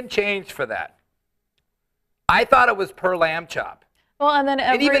 $3 and change for that. I thought it was per lamb chop. Well, and then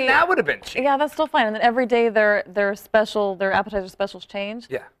and even that would have been cheap. Yeah, that's still fine. And then every day their appetizer specials change.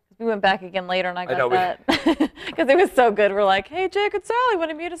 Yeah. We went back again later, and I got that because it was so good. We're like, "Hey, Jake and Sally, want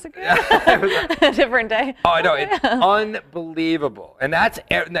to meet us again?" A different day. Oh, I know. It's unbelievable. And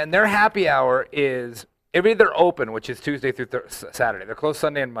and their happy hour is every day they're open, which is Tuesday through Saturday. They're closed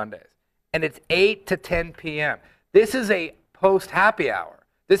Sunday and Mondays, and it's 8 to 10 p.m. This is a post happy hour.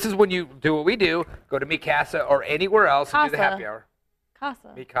 This is when you do what we do: go to Mi Casa or anywhere else and do the happy hour.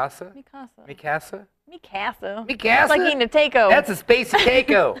 Casa. Mi Casa. Mi Casa. Mi Casa. Mi Casa. Mi Casa. It's like eating a taco. That's a spacey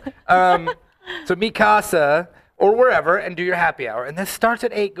taco. So Mi Casa or wherever and do your happy hour. And this starts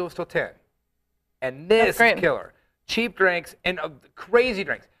at 8, goes till 10. And this is killer. Cheap drinks and crazy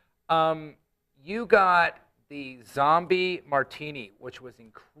drinks. You got the zombie martini, which was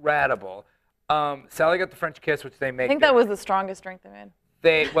incredible. Sally got the French kiss, which they make. I think that was the strongest drink they made.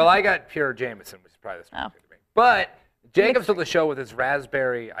 I got pure Jameson, which is probably the strongest drink they made. But Jacob's on the show with his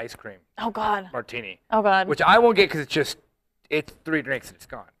raspberry ice cream. Oh, God. Martini. Oh, God. Which I won't get because it's 3 drinks and it's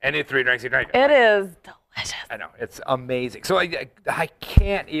gone. And it's 3 drinks, you drink it. It is delicious. I know. It's amazing. So I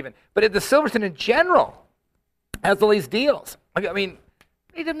can't even. But the Silverton in general has all these deals. I mean,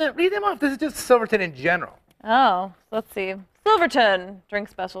 read them off. This is just Silverton in general. Oh, let's see. Silverton drink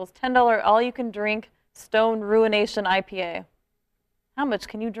specials: $10 all-you-can-drink Stone Ruination IPA. How much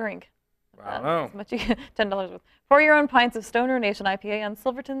can you drink? I don't know. As much you can, $10 worth. Pour your own pints of Stone Ruination IPA on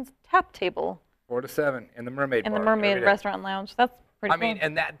Silverton's tap table 4 to 7 in the Mermaid in Bar the Mermaid every day. Restaurant and Lounge. That's pretty I cool. mean,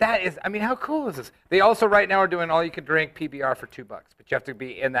 and that is, I mean, how cool is this? They also right now are doing all you can drink PBR for $2, but you have to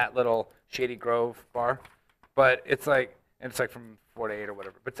be in that little Shady Grove bar. But it's like from 4 to 8 or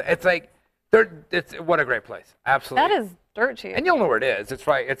whatever. But it's like, what a great place. Absolutely. That is dirt cheap. And you'll know where it is. It's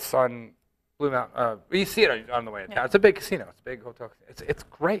right. It's on Blue Mountain. You see it on the way in town. It's a big casino. It's a big hotel. It's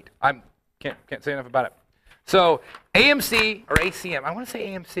great. Can't say enough about it. So AMC or ACM. I want to say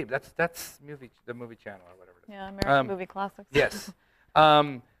AMC, but that's the movie channel or whatever it is. Yeah, American Movie Classics. Yes.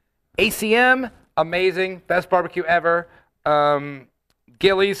 ACM, amazing, best barbecue ever.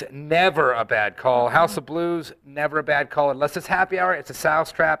 Gillies, never a bad call. House of Blues, never a bad call. Unless it's happy hour, it's a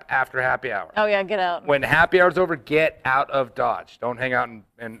sales trap after happy hour. Oh yeah, get out. When happy hour's over, get out of Dodge. Don't hang out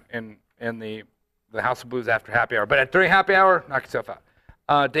in the House of Blues after happy hour. But during happy hour, knock yourself out.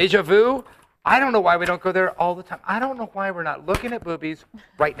 Deja Vu, I don't know why we don't go there all the time. I don't know why we're not looking at boobies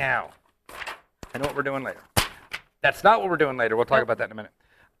right now. I know what we're doing later. That's not what we're doing later. We'll talk about that in a minute.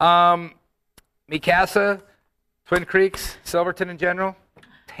 Mikasa, Twin Creeks, Silverton in general,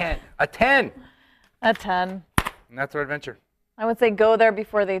 10. A 10. A 10. And that's our adventure. I would say go there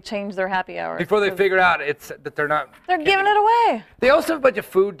before they change their happy hours. Before they figure out that they're not. They're giving it away. They also have a bunch of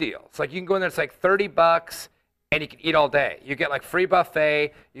food deals. Like you can go in there, it's like $30, and you can eat all day. You get like free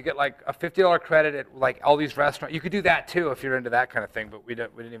buffet. You get like a $50 credit at like all these restaurants. You could do that too if you're into that kind of thing. But we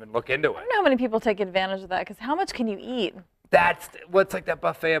didn't even look into I it. don't know how many people take advantage of that, because how much can you eat? That's what's like that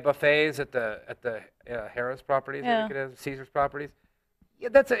buffet of buffets at the Harris properties. Yeah. I think it is, Caesar's properties. Yeah,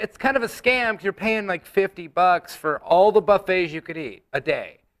 it's kind of a scam because you're paying like $50 for all the buffets you could eat a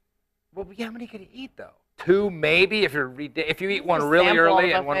day. Well, yeah, how many could you eat though? 2 maybe if you eat one really sample all early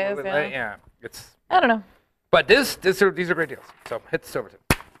the and one buffets, really late. Yeah, it's. I don't know. But these are great deals. So hit the Silverton.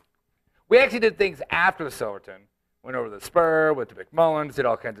 We actually did things after the Silverton. Went over to the Spur, went to McMullen's, did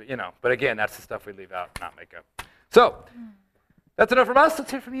all kinds of, But again, that's the stuff we leave out, not make up. So that's enough from us.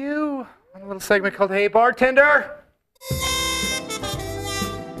 Let's hear from you on a little segment called Hey Bartender.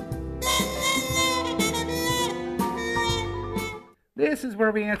 This is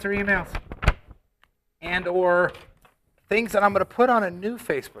where we answer emails and or things that I'm going to put on a new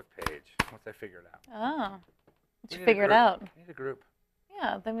Facebook page once I figure it out. Oh. Did you figure it out? I need a group.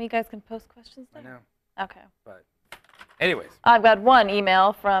 Yeah, then you guys can post questions I there. know. Okay. But anyways. I've got one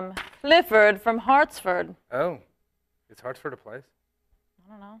email from Clifford from Hartsford. Oh. Is Hartsford a place?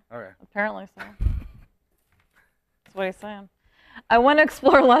 I don't know. Okay. Apparently so. That's what he's saying. I want to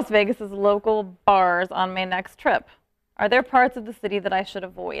explore Las Vegas's local bars on my next trip. Are there parts of the city that I should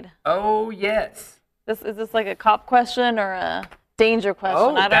avoid? Oh, yes. Is this like a cop question or a danger question?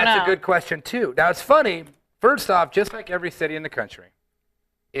 Oh, I don't know. that's a good question, too. Now, it's funny. First off, just like every city in the country,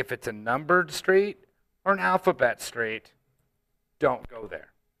 if it's a numbered street or an alphabet street, don't go there.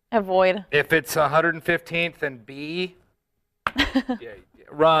 Avoid. If it's 115th and B,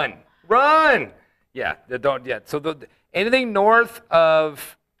 run. Yeah, don't yet. So anything north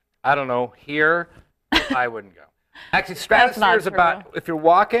of, I don't know, here, I wouldn't go. Actually, Stratosphere is about, if you're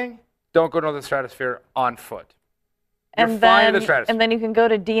walking, don't go to the Stratosphere on foot. You're fine to the Stratosphere. And then you can go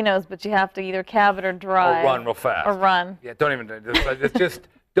to Dino's, but you have to either cab it or drive. Or run real fast. Or run. Yeah, don't even, it's just,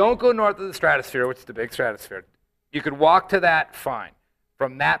 don't go north of the Stratosphere, which is the big Stratosphere. You could walk to that, fine.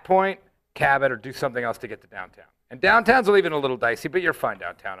 From that point, cab it or do something else to get to downtown. And downtown's even a little dicey, but you're fine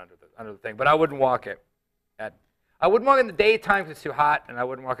downtown under the thing. But I wouldn't walk it I wouldn't walk in the daytime because it's too hot, and I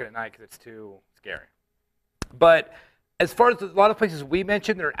wouldn't walk it at night because it's too scary. But as far as a lot of places we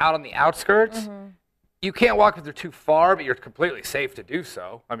mentioned that are out on the outskirts, you can't walk if they're too far, but you're completely safe to do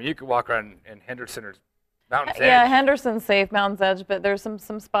so. I mean, you could walk around in Henderson or Mountain's Edge. Yeah, Henderson's safe, Mountain's Edge, but there's some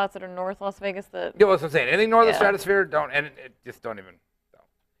spots that are north Las Vegas that... Yeah, that's what I'm saying. Anything north of the Stratosphere, just don't even go.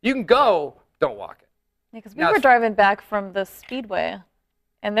 You can go, don't walk it. Yeah, because we were driving back from the Speedway,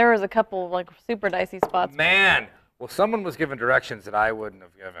 and there was a couple like super dicey spots. Man, well, someone was given directions that I wouldn't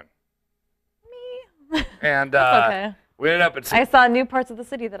have given. Me. And okay. we ended up at... I saw new parts of the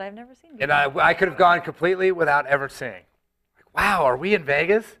city that I've never seen before. And I could have gone completely without ever seeing. Like, wow, are we in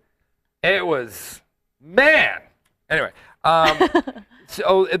Vegas? It was, man. Anyway, but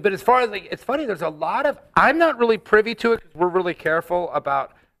as far as, like, it's funny, there's a lot of, I'm not really privy to it because we're really careful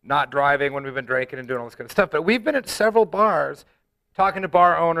about not driving when we've been drinking and doing all this kind of stuff. But we've been at several bars talking to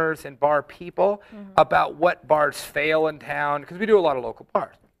bar owners and bar people about what bars fail in town because we do a lot of local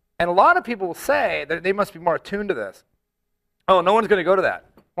bars. And a lot of people will say that they must be more attuned to this. Oh, no one's going to go to that.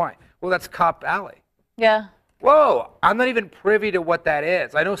 Why? Well, that's Cop Alley. Yeah. Whoa, I'm not even privy to what that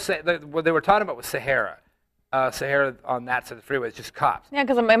is. I know what they were talking about was Sahara. Sahara on that side of the freeway is just cops. Yeah,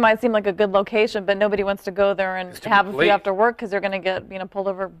 because it might seem like a good location, but nobody wants to go there and have a few leave. after work because they're going to get pulled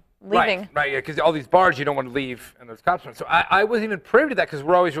over leaving. Right, yeah, because all these bars you don't want to leave and there's cops around. So I wasn't even privy to that because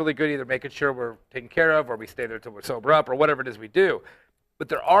we're always really good either making sure we're taken care of or we stay there until we're sober up or whatever it is we do. But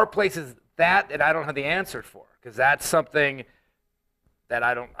there are places that I don't have the answer for because that's something that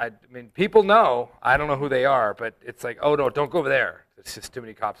I mean, people know. I don't know who they are, but it's like, oh, no, don't go over there. There's just too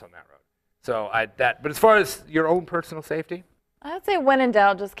many cops on that road. So but as far as your own personal safety? I'd say when in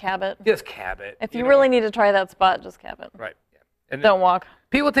doubt, just cab it. Just cab it. If you really need to try that spot, just cab it. Right. Yeah. And don't walk.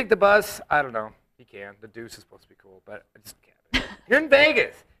 People take the bus. I don't know. You can. The Deuce is supposed to be cool, but just cab it. You're in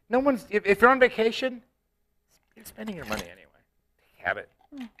Vegas. No one's. If you're on vacation, you're spending your money anyway. Cab it.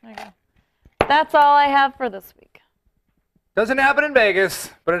 There you go. That's all I have for this week. Doesn't happen in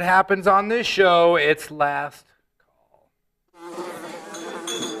Vegas, but it happens on this show. It's Last Call.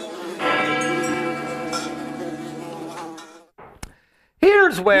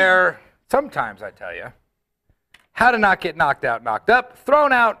 Here's where, sometimes I tell you, how to not get knocked out, knocked up,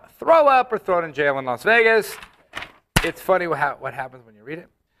 thrown out, throw up, or thrown in jail in Las Vegas. It's funny what happens when you read it.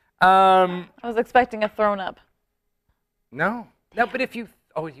 I was expecting a thrown up. No, but if you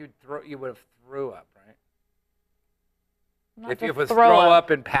would have threw up, right? Not If it to was throw throw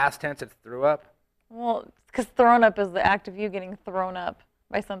up in past tense, it's threw up. Well, because thrown up is the act of you getting thrown up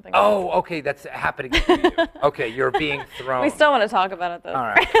by something. Oh, okay, that's happening to you. Okay, you're being thrown. We still want to talk about it, though.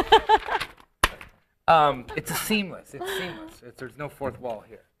 All right. It's seamless. There's no fourth wall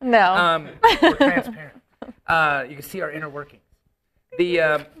here. No. We're transparent. You can see our inner workings.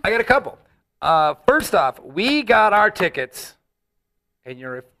 I got a couple. First off, we got our tickets, and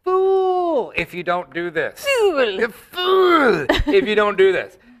you're a fool if you don't do this. You're a fool if you don't do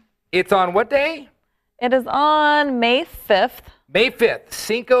this. It's on what day? It is on May 5th. May 5th,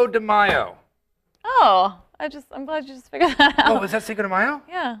 Cinco de Mayo. Oh, I'm glad you just figured that out. Oh, is that Cinco de Mayo?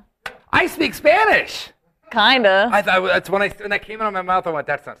 Yeah. I speak Spanish. Kinda. I thought that's when that came out of my mouth. I went,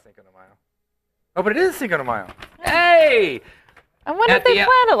 "That's not Cinco de Mayo." Oh, but it is Cinco de Mayo. Hey! I wonder if they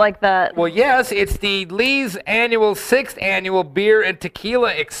planned it like that. Well, yes, it's the Lee's annual 6th annual beer and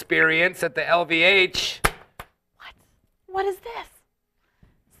tequila experience at the LVH. What is this?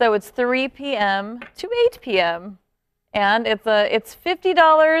 So it's 3 p.m. to 8 p.m. and it's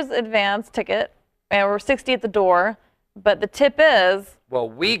 $50 advance ticket, and we're $60 at the door. But the tip is Well,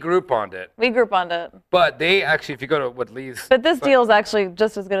 we Grouponed it, we Grouponed it. but they actually, if you go to what Lee's. But this deal is actually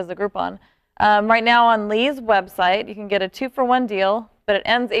just as good as the Groupon. Right now on Lee's website, you can get a 2-for-1 deal, but it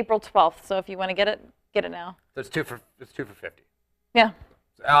ends April 12th. So if you want to get it now. So it's two for $50. Yeah.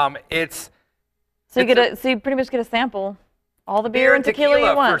 So you pretty much get a sample, all the beer and tequila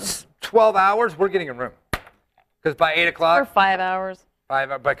you want for 12 hours. We're getting a room because by 8 o'clock. for 5 hours.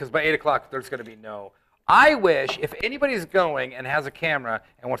 Because by 8 o'clock there's going to be no. I wish if anybody's going and has a camera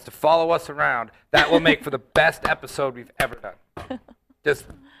and wants to follow us around, that will make for the best episode we've ever done. Just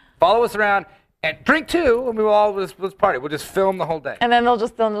follow us around and drink too, and we will all let's party. We'll just film the whole day. And then they'll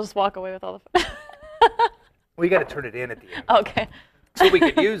just walk away with all the food. We got to turn it in at the end Okay. so we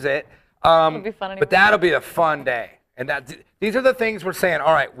could use it. It'll be fun anyway. But that'll be a fun day. And these are the things we're saying.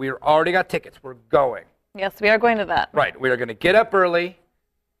 All right, we already got tickets. We're going. Yes, we are going to that. Right. We are going to get up early.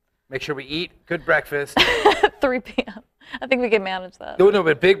 Make sure we eat good breakfast. 3 p.m. I think we can manage that. No,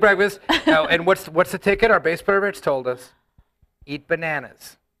 but big breakfast. And what's the ticket? Our bass player Rich told us. Eat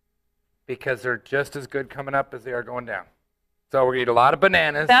bananas. Because they're just as good coming up as they are going down. So we're going to eat a lot of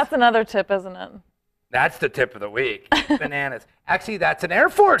bananas. That's another tip, isn't it? That's the tip of the week. Bananas. Actually, that's an Air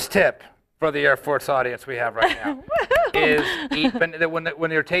Force tip for the Air Force audience we have right now. Is eat when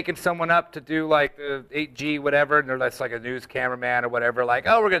they're taking someone up to do like the 8G whatever, and they're that's like a news cameraman or whatever, like,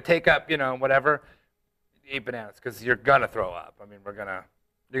 oh, we're going to take up, whatever. Eat bananas because you're going to throw up. I mean, you're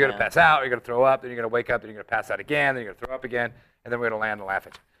going to pass out, you're going to throw up, then you're going to wake up, then you're going to pass out again, then you're going to throw up again, and then we're going to land and laugh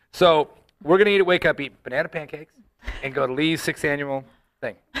at you. So we're going to wake up, eat banana pancakes, and go to Lee's 6th annual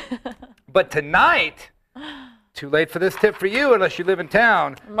thing. But tonight, too late for this tip for you unless you live in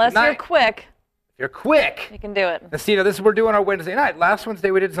town. Unless you're quick. If you're quick. You can do it. Now, see, this is we're doing our Wednesday night. Last Wednesday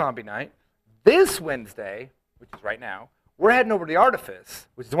we did Zombie Night. This Wednesday, which is right now, we're heading over to the Artifice,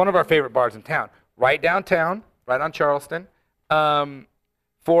 which is one of our favorite bars in town, right downtown, right on Charleston,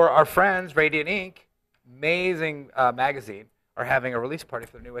 for our friends, Radiant Inc., amazing magazine, are having a release party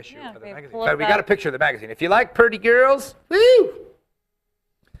for the new issue of the magazine. In fact, we got a picture of the magazine. If you like pretty girls, woo!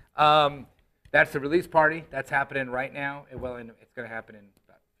 That's the release party. That's happening right now. It's going to happen in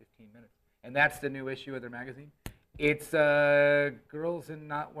about 15 minutes. And that's the new issue of their magazine. It's girls in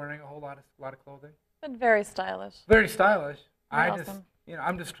not wearing a whole lot of clothing. But very stylish. Very stylish. I just, Awesome.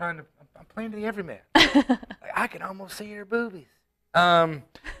 I'm just trying to. I'm playing to the everyman. Like, I can almost see your boobies. No,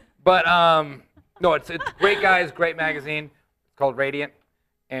 it's great guys, great magazine. It's called Radiant,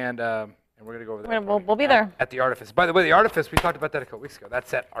 and we're gonna go over there. We'll be there. At the Artifice. By the way, the Artifice, we talked about that a couple weeks ago.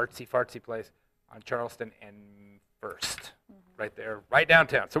 That's that artsy fartsy place on Charleston and First, right there, right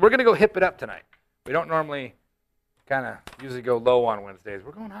downtown. So we're gonna go hip it up tonight. We don't normally kind of usually go low on Wednesdays.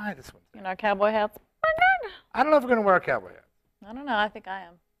 We're going high this Wednesday. In our cowboy hats. I don't know if we're gonna wear a cowboy hat. I don't know. I think I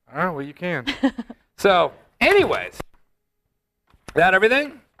am. Oh, well, you can. So, anyways, that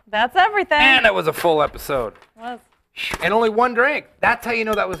everything? That's everything. And it was a full episode. It was. And only one drink. That's how you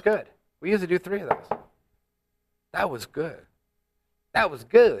know that was good. We usually do 3 of those. That was good. That was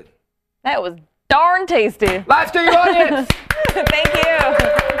good. That was darn tasty. Live studio audience. Thank you.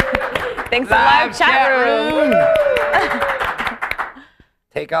 Thanks to live chat room.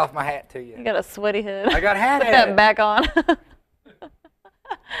 Take off my hat to You you. got a sweaty head. I got hat Put head. that back on.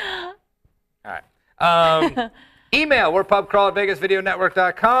 All right. Email, we're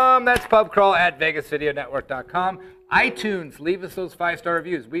pubcrawl@vegasvideonetwork.com. That's pubcrawl@vegasvideonetwork.com. iTunes, leave us those 5-star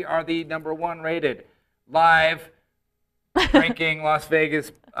reviews. We are the #1 rated live drinking Las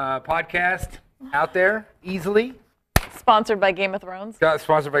Vegas podcast out there easily. Sponsored by Game of Thrones. Got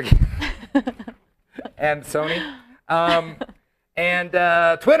sponsored by and Sony. And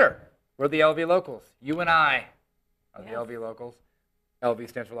Twitter, we're the LV Locals. You and I are the LV Locals. LV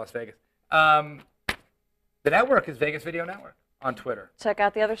stands for Las Vegas. The network is Vegas Video Network on Twitter. Check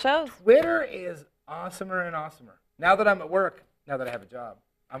out the other shows. Twitter is awesomer and awesomer. Now that I'm at work, now that I have a job,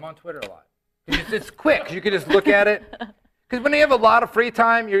 I'm on Twitter a lot. It's quick. You can just look at it. Because when you have a lot of free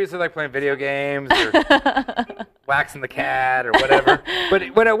time, you're usually like playing video games or waxing the cat or whatever.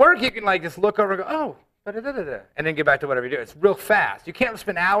 But when at work, you can like just look over and go, oh, da-da-da-da-da, and then get back to whatever you do. It's real fast. You can't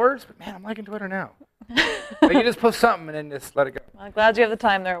spend hours, but man, I'm liking Twitter now. But you just post something and then just let it go. I'm glad you have the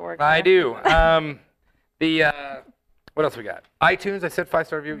time there at work. I do. What else we got? iTunes, I said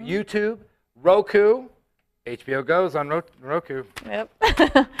 5-star review. YouTube, Roku, HBO Go's on Roku. Yep.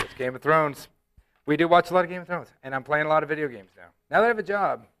 It's Game of Thrones. We do watch a lot of Game of Thrones, and I'm playing a lot of video games now. Now that I have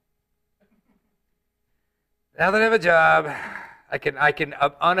a job, I can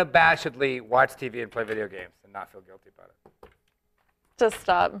unabashedly watch TV and play video games and not feel guilty about it. Just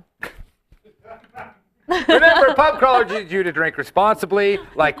stop. Remember, Pub Crawl urges you to drink responsibly,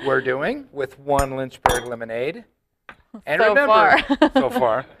 like we're doing with 1 Lynchburg lemonade. And So remember, far. so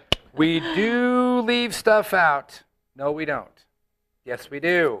far, we do leave stuff out. No, we don't. Yes, we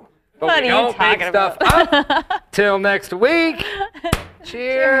do. But What we are you don't make talking stuff about? up. Till next week.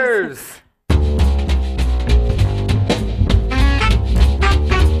 Cheers.